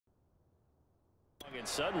And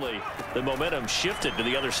suddenly, the momentum shifted to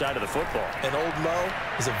the other side of the football. And Old Mo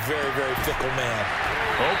is a very, very fickle man.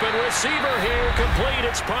 Open receiver here, complete.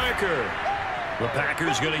 It's Parker. The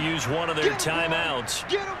Packers going to use one of their timeouts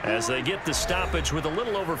as they get the stoppage with a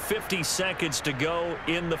little over 50 seconds to go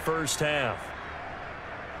in the first half.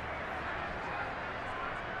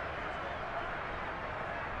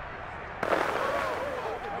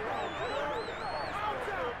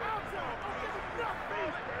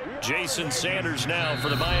 Jason Sanders now for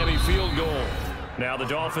the Miami field goal. Now the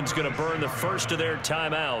Dolphins going to burn the first of their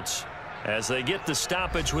timeouts as they get the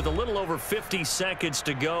stoppage with a little over 50 seconds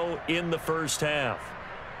to go in the first half.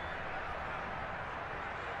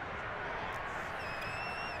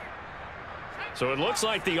 So it looks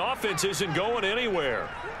like the offense isn't going anywhere.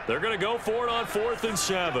 They're going to go for it on 4th and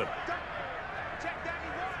 7.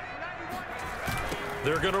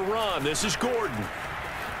 They're going to run. This is Gordon.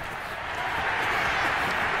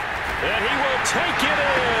 And he will take it